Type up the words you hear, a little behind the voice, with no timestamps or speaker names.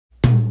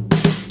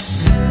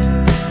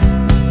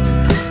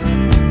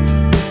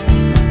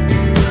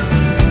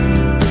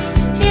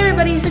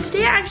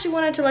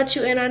wanted to let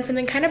you in on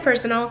something kind of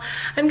personal.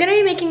 I'm gonna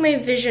be making my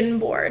vision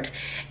board,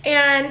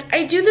 and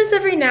I do this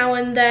every now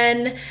and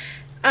then.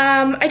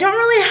 I don't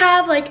really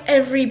have like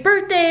every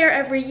birthday or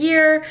every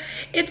year.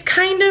 It's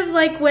kind of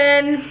like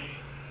when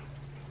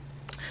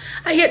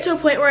I get to a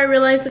point where I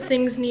realize that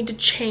things need to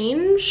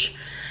change.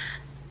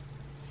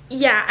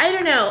 Yeah, I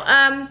don't know.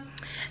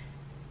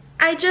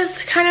 I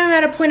just kind of am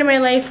at a point in my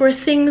life where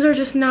things are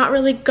just not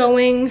really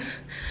going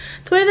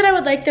the way that I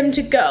would like them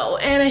to go.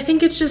 And I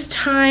think it's just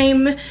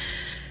time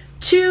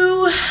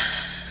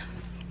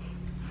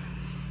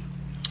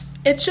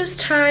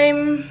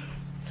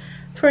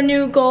for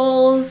new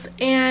goals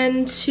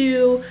and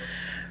to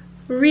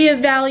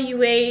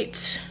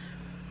reevaluate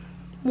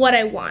what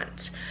I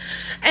want.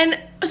 And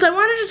so I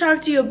wanted to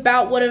talk to you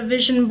about what a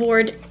vision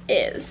board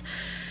is.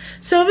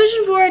 So a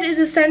vision board is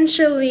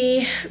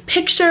essentially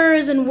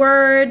pictures and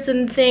words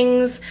and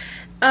things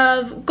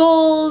of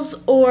goals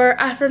or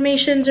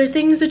affirmations or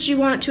things that you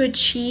want to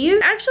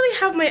achieve. I actually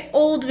have my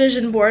old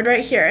vision board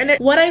right here, and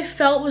what I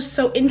felt was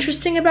so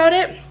interesting about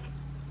it,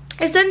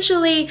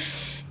 essentially,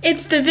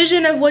 it's the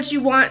vision of what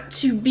you want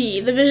to be,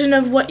 the vision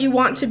of what you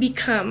want to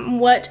become,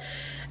 what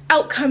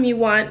outcome you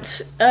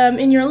want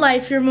in your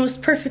life, your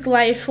most perfect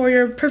life, or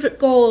your perfect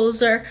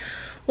goals, or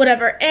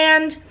whatever.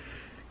 And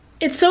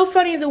it's so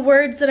funny, the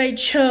words that I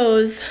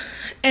chose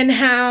and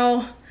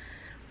how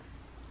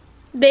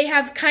they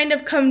have kind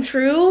of come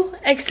true,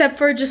 except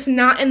for just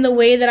not in the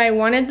way that I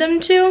wanted them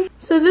to.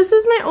 So this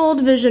is my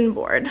old vision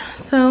board.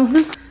 So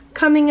this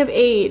coming of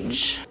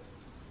age,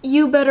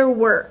 you better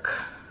work.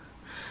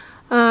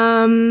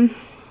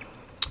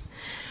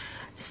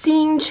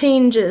 Seeing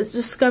changes,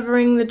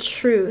 discovering the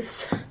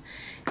truth,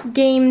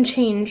 game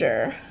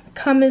changer,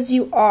 come as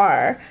you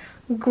are,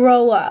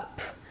 grow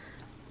up,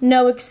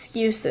 no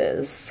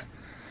excuses.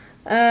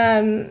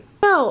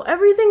 No,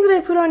 everything that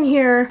I put on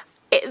here,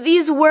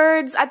 these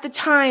words at the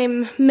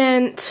time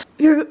meant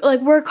you're like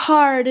work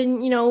hard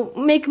and, you know,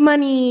 make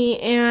money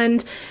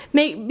and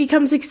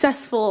become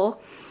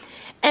successful.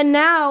 And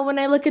now when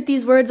I look at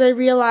these words, I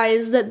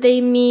realize that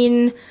they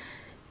mean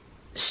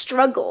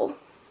struggle,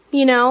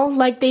 you know,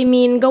 like they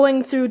mean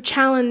going through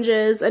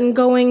challenges and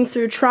going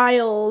through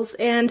trials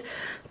and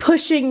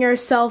pushing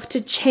yourself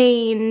to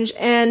change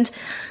and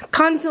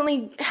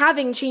constantly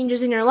having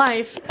changes in your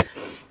life.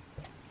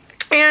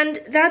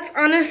 And that's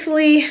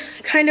honestly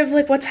kind of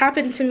like what's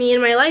happened to me in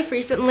my life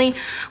recently,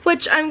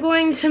 which I'm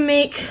going to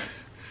make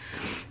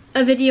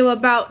a video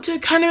about to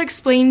kind of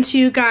explain to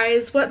you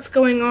guys what's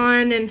going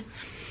on and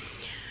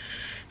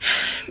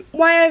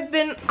why I've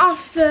been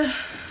off the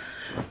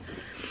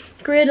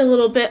grid a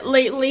little bit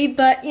lately.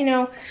 But you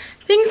know,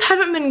 things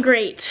haven't been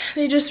great.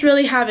 They just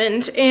really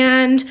haven't,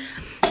 and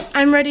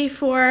I'm ready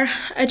for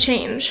a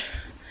change.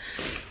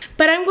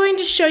 But I'm going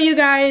to show you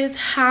guys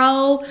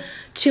how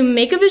to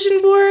make a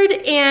vision board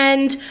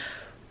and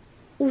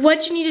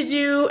what you need to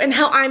do and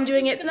how I'm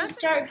doing it. So let's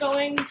start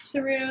going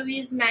through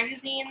these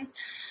magazines.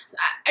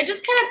 I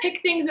just kind of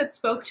pick things that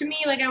spoke to me.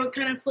 Like I would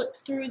kind of flip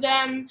through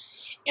them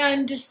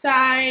and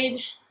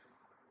decide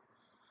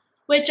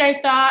which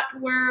I thought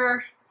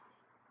were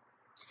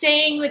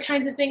saying the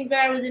kinds of things that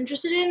I was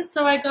interested in.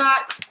 So I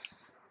got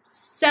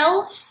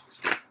Self.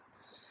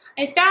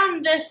 I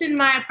found this in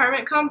my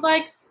apartment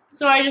complex,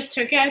 so I just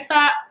took it. I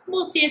thought,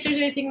 we'll see if there's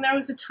anything. There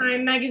was a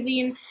Time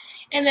magazine,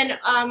 and then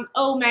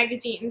O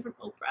magazine from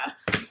Oprah.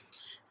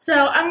 So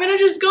I'm gonna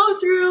just go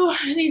through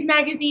these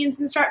magazines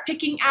and start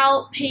picking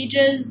out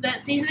pages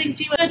that say something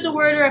to me, whether it's a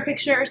word or a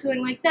picture or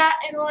something like that.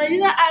 And while I do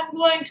that, I'm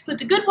going to put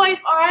The Good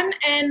Wife on,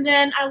 and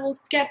then I will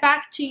get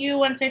back to you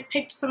once I've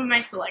picked some of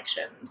my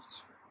selections.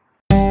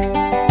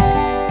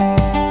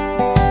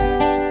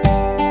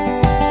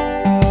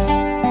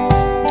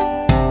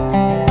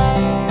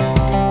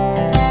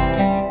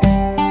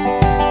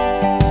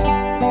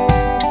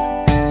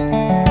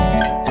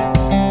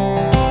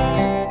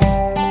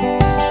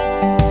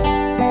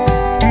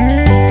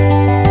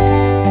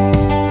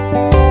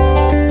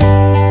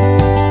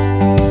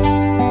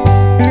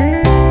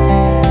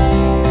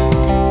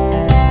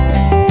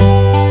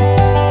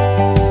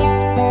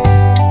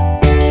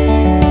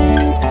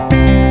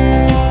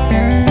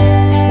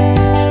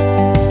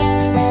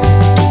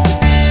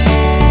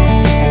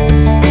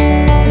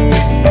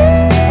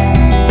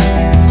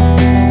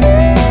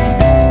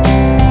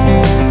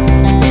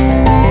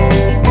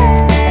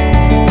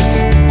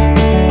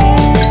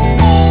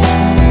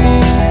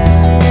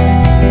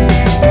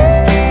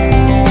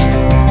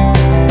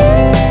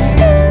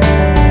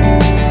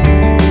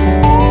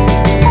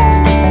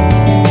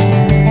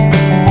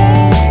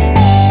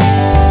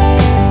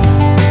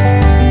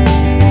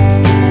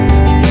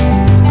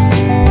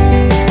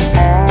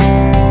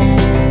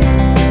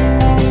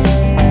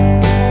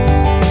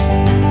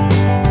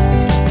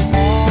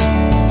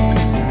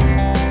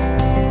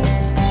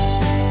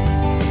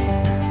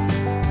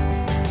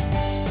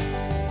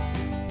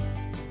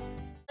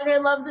 I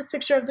love this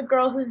picture of the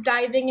girl who's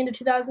diving into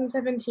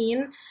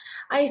 2017.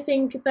 I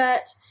think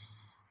that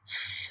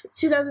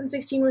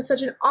 2016 was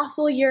such an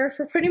awful year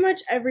for pretty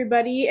much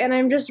everybody, and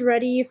I'm just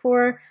ready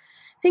for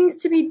things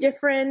to be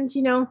different,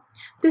 you know.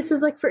 This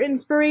is like for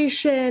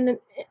inspiration and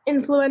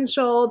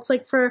influential. It's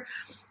like for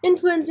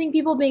influencing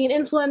people, being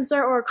an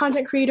influencer or a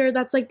content creator.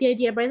 That's like the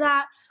idea by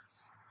that.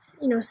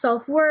 You know,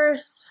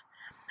 self-worth,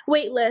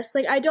 weightless.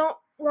 Like, I don't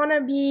want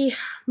to be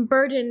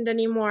burdened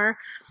anymore.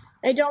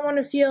 I don't want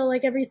to feel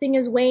like everything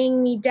is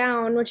weighing me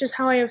down, which is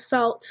how I have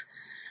felt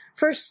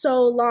for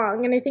so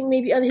long. And I think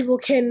maybe other people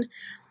can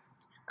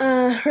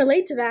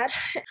relate to that.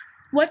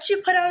 What you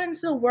put out into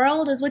the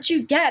world is what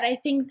you get. I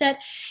think that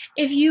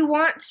if you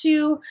want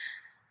to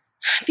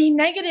be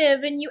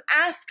negative and you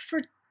ask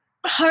for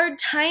hard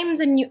times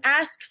and you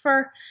ask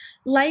for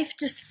life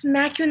to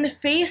smack you in the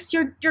face,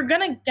 you're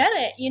gonna get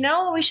it, you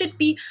know? We should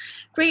be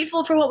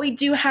grateful for what we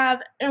do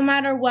have no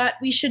matter what.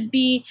 We should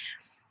be,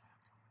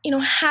 you know,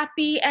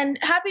 happy, and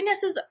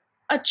happiness is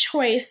a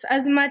choice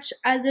as much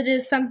as it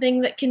is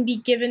something that can be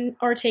given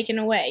or taken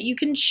away. You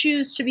can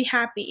choose to be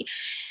happy.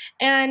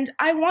 And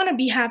I want to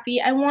be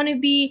happy. I want to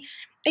be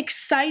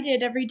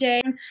excited every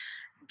day. I'm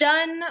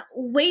done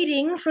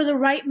waiting for the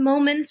right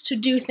moments to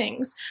do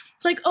things.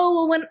 It's like, oh,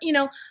 well,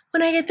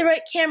 when I get the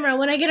right camera,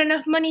 when I get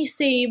enough money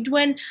saved,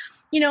 when,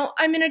 you know,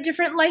 I'm in a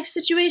different life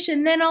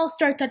situation, then I'll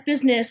start that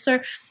business,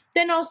 or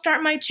then I'll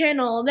start my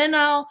channel, then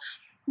I'll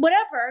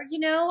whatever, you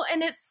know,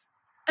 and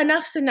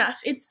enough's enough.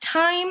 It's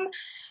time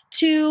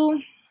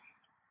to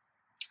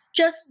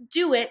just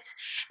do it.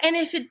 And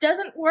if it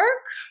doesn't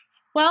work,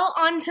 well,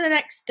 on to the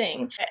next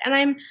thing. And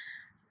I'm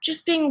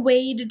just being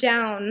weighed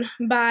down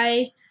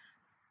by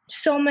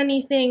so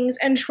many things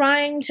and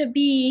trying to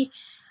be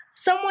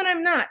someone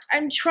I'm not.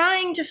 I'm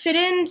trying to fit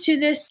into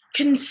this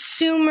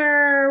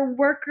consumer,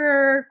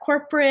 worker,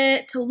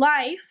 corporate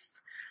life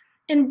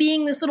and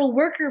being this little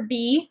worker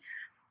bee,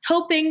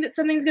 hoping that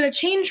something's going to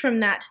change from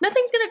that.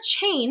 Nothing's going to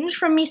change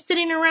from me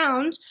sitting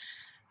around,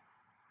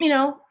 you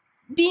know,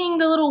 being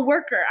the little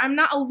worker. I'm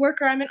not a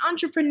worker. I'm an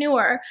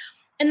entrepreneur.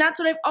 And that's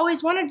what I've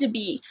always wanted to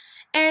be.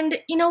 And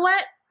you know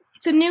what?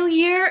 It's a new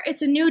year.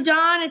 It's a new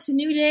dawn. It's a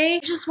new day. I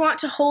just want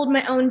to hold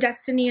my own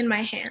destiny in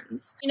my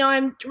hands. You know,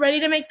 I'm ready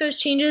to make those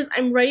changes.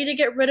 I'm ready to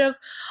get rid of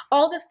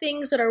all the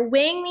things that are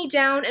weighing me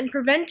down and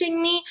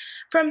preventing me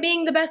from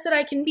being the best that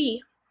I can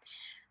be.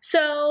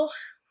 So,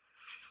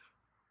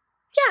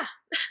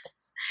 yeah.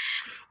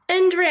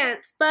 End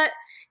rant. But,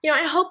 you know,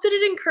 I hope that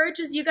it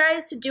encourages you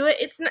guys to do it.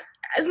 It's not,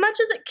 as much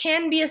as it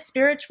can be a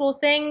spiritual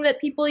thing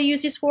that people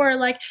use these for,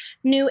 like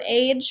new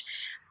age,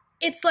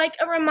 it's like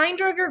a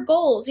reminder of your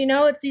goals, you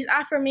know? It's these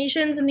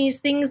affirmations and these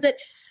things that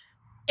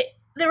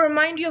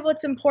remind you of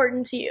what's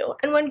important to you.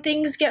 And when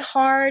things get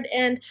hard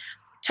and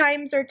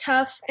times are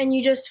tough and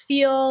you just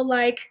feel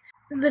like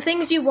the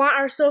things you want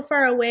are so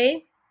far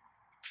away,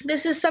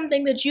 this is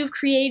something that you've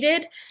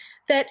created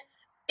that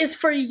is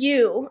for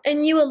you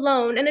and you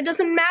alone. And it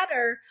doesn't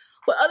matter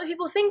what other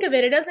people think of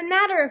it. It doesn't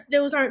matter if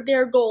those aren't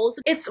their goals.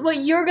 It's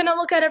what you're gonna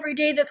look at every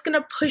day that's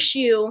gonna push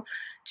you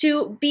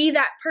to be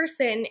that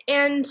person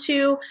and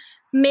to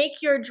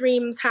make your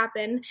dreams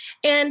happen.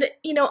 And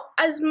you know,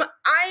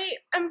 I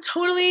am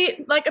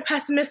totally like a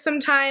pessimist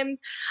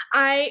sometimes.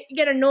 I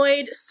get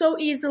annoyed so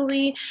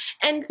easily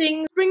and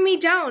things bring me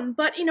down.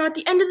 But you know, at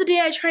the end of the day,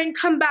 I try and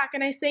come back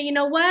and I say, you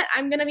know what?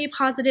 I'm gonna be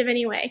positive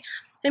anyway.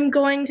 I'm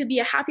going to be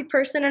a happy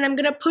person and I'm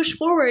gonna push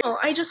forward.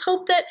 I just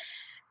hope that,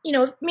 you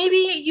know, maybe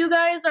you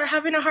guys are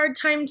having a hard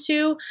time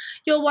too.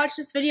 You'll watch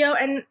this video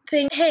and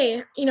think,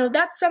 hey, you know,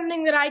 that's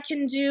something that I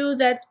can do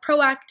that's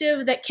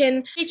proactive, that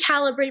can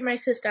recalibrate my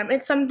system.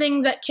 It's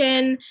something that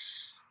can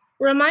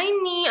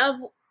remind me of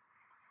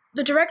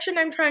the direction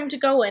I'm trying to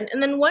go in.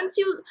 And then when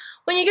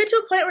you get to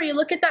a point where you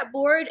look at that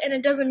board and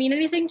it doesn't mean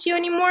anything to you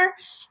anymore,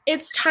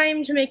 it's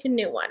time to make a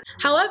new one.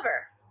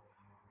 However,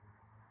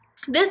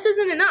 this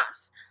isn't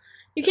enough.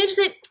 You can't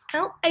just say,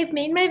 oh, I've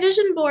made my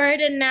vision board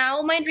and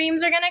now my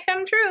dreams are gonna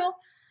come true.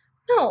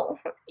 No,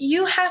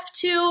 you have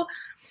to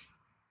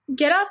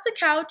get off the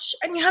couch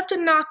and you have to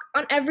knock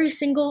on every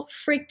single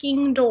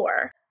freaking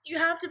door. You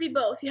have to be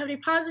both. You have to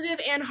be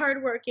positive and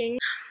hardworking.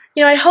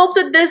 You know, I hope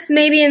that this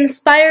maybe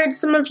inspired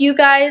some of you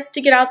guys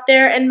to get out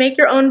there and make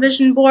your own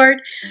vision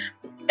board.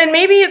 And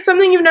maybe it's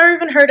something you've never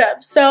even heard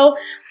of. So,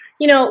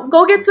 you know,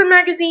 go get some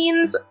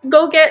magazines,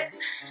 go get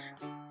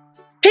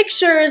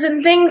pictures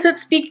and things that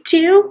speak to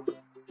you.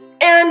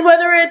 And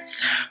whether it's,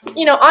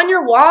 you know, on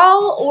your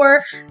wall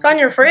or it's on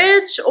your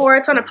fridge or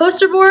it's on a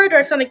poster board or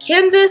it's on a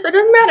canvas, it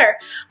doesn't matter.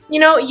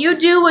 You know, you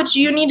do what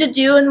you need to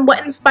do and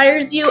what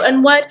inspires you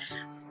and what,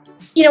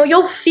 you know,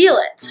 you'll feel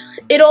it.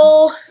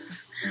 It'll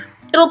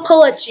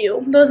pull at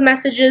you, those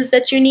messages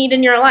that you need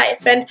in your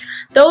life. And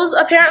those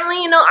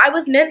apparently, you know, I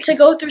was meant to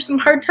go through some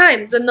hard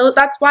times and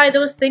that's why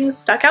those things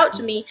stuck out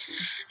to me.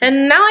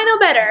 And now I know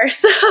better.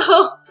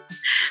 So,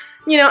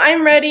 you know,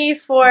 I'm ready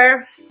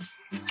for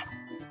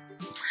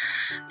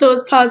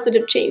those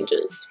positive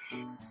changes.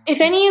 if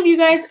any of you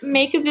guys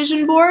make a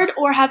vision board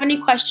or have any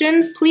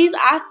questions, please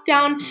ask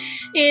down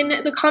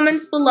in the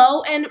comments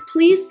below, and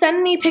please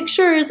send me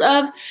pictures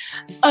of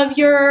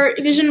your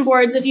vision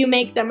boards if you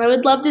make them. I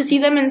would love to see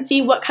them and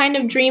see what kind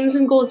of dreams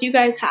and goals you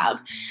guys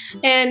have.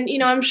 And you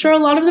know, I'm sure a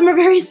lot of them are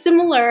very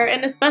similar,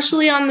 and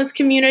especially on this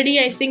community,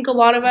 I think a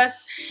lot of us,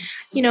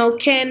 you know,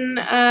 can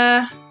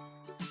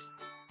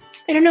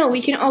I don't know,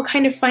 we can all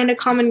kind of find a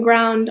common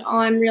ground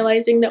on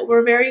realizing that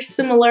we're very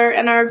similar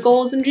and our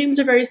goals and dreams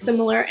are very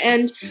similar,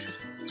 and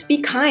to be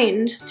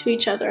kind to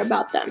each other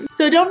about them.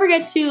 So don't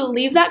forget to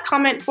leave that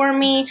comment for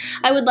me.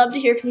 I would love to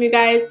hear from you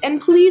guys, and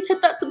please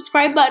hit that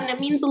subscribe button. It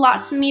means a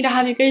lot to me to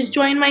have you guys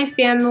join my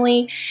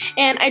family,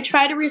 and I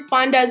try to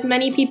respond to as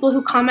many people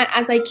who comment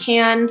as I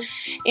can,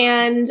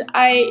 and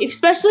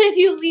especially if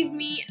you leave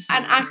me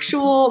an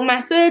actual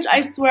message,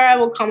 I swear I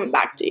will comment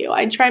back to you.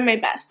 I try my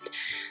best.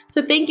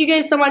 So thank you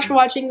guys so much for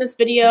watching this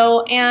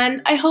video,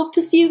 and I hope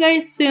to see you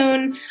guys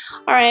soon.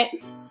 All right,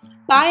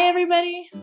 bye everybody.